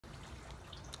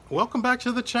Welcome back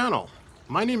to the channel.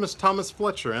 My name is Thomas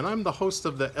Fletcher and I'm the host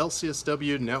of the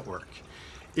LCSW network.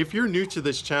 If you're new to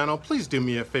this channel, please do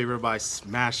me a favor by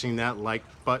smashing that like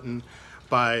button,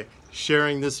 by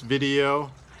sharing this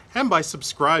video, and by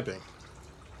subscribing.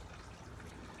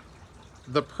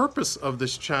 The purpose of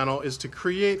this channel is to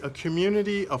create a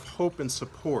community of hope and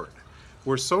support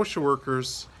where social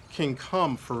workers can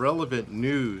come for relevant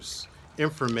news,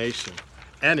 information,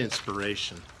 and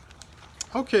inspiration.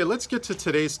 Okay, let's get to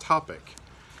today's topic.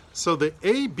 So the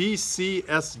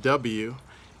ABCSW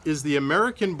is the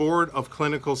American Board of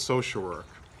Clinical Social Work.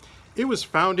 It was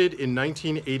founded in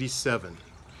 1987.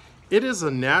 It is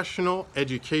a national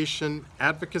education,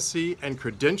 advocacy, and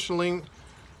credentialing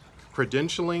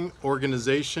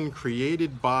organization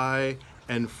created by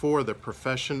and for the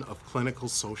profession of clinical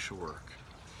social work.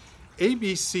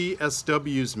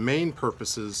 ABCSW's main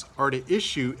purposes are to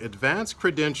issue advanced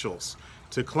credentials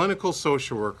to clinical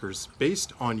social workers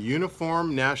based on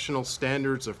uniform national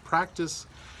standards of practice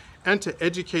and to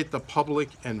educate the public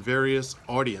and various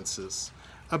audiences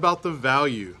about the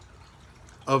value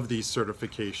of these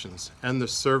certifications and the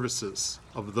services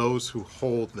of those who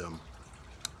hold them.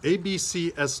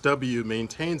 ABCSW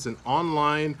maintains an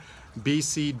online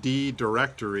BCD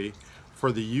directory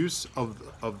for the use of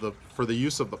the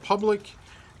public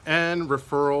and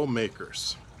referral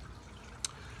makers.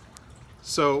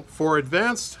 So for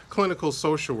advanced clinical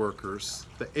social workers,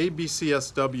 the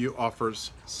ABCSW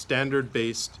offers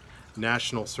standard-based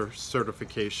national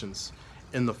certifications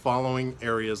in the following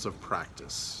areas of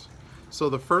practice. So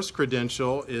the first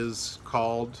credential is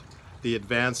called the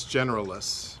Advanced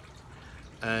Generalist,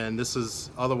 and this is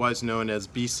otherwise known as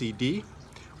BCD,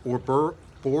 or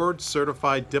Board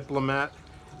Certified Diplomat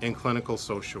in Clinical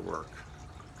Social Work.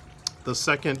 The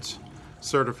second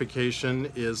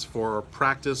certification is for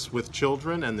practice with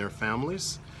children and their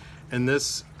families, and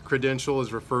this credential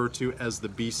is referred to as the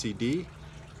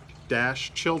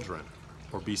BCD-Children,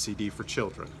 or BCD for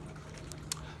Children.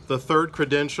 The third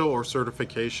credential or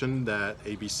certification that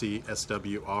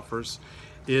ABCSW offers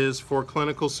is for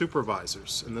clinical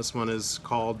supervisors, and this one is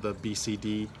called the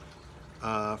BCD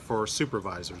for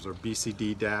Supervisors, or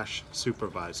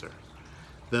BCD-Supervisor.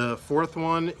 The fourth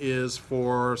one is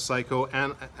for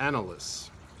psychoanalysis,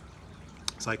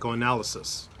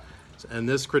 and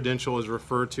this credential is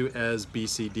referred to as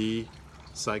BCD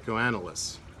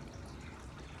Psychoanalyst.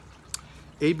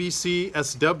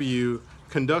 ABCSW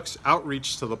conducts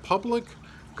outreach to the public,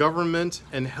 government,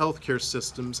 and healthcare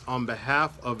systems on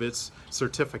behalf of its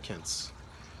certificants.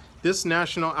 This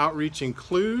national outreach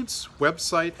includes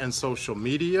website and social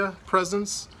media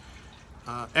presence,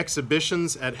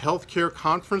 exhibitions at healthcare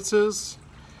conferences,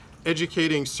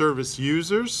 educating service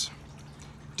users,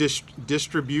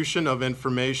 distribution of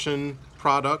information,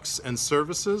 products, and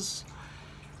services,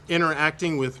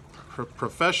 interacting with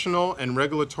professional and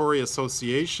regulatory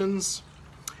associations,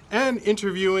 and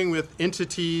interviewing with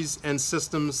entities and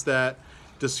systems that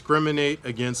discriminate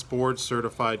against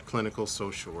board-certified clinical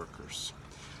social workers.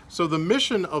 So the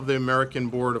mission of the American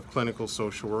Board of Clinical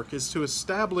Social Work is to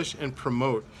establish and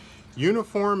promote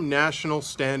uniform national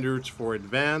standards for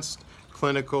advanced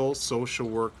clinical social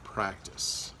work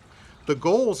practice. The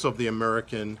goals of the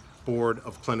American Board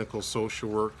of Clinical Social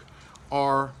Work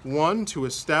are: 1, to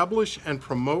establish and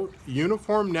promote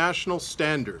uniform national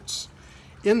standards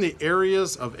in the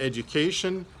areas of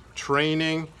education,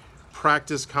 training,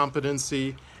 practice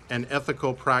competency, and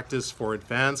ethical practice for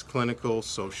advanced clinical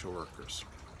social workers.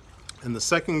 And the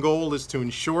second goal is to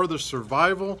ensure the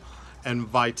survival and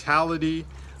vitality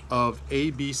of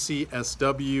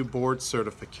ABCSW board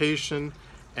certification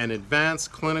and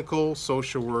advanced clinical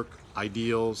social work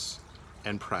ideals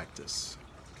and practice.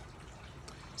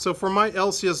 So for my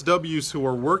LCSWs who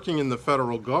are working in the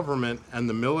federal government and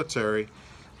the military,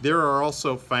 there are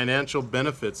also financial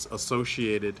benefits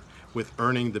associated with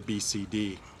earning the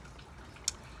BCD.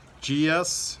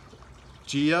 GS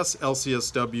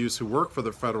LCSWs who work for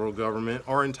the federal government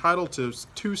are entitled to a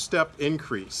 2-step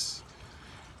increase,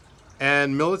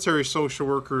 and military social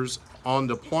workers on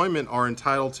deployment are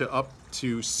entitled to up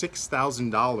to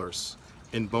 $6,000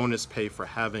 in bonus pay for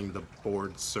having the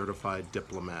board certified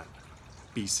diplomat,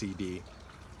 BCD.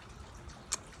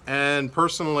 And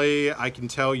personally, I can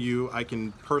tell you, I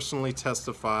can personally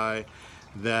testify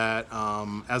that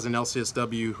as an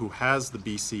LCSW who has the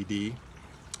BCD,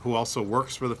 who also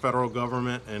works for the federal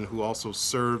government and who also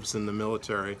serves in the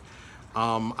military,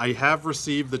 I have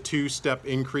received the 2-step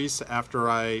increase after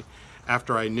I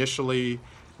initially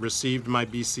received my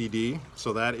BCD,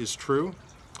 so that is true.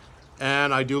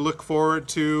 And I do look forward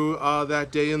to that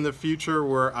day in the future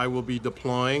where I will be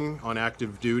deploying on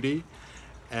active duty,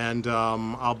 and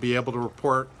I'll be able to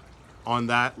report on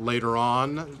that later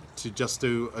on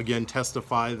to again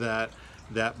testify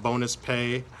that bonus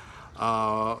pay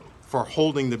for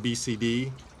holding the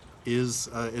BCD is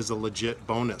a legit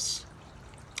bonus.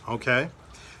 Okay,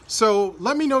 so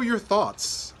let me know your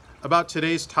thoughts about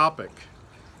today's topic.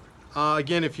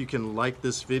 Again, if you can like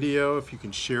this video, if you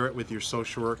can share it with your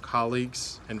social work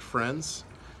colleagues and friends,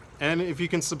 and if you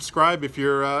can subscribe if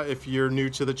you're new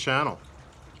to the channel,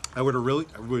 I would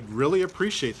really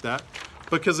appreciate that,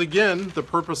 because again, the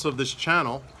purpose of this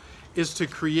channel is to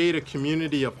create a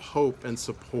community of hope and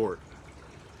support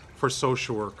for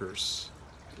social workers,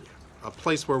 a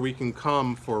place where we can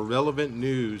come for relevant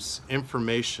news,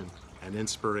 information, and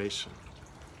inspiration.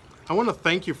 I want to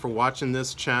thank you for watching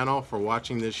this channel, for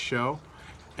watching this show,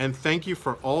 and thank you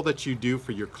for all that you do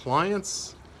for your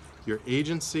clients, your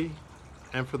agency,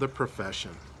 and for the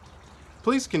profession.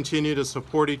 Please continue to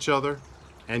support each other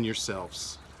and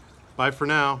yourselves. Bye for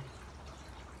now.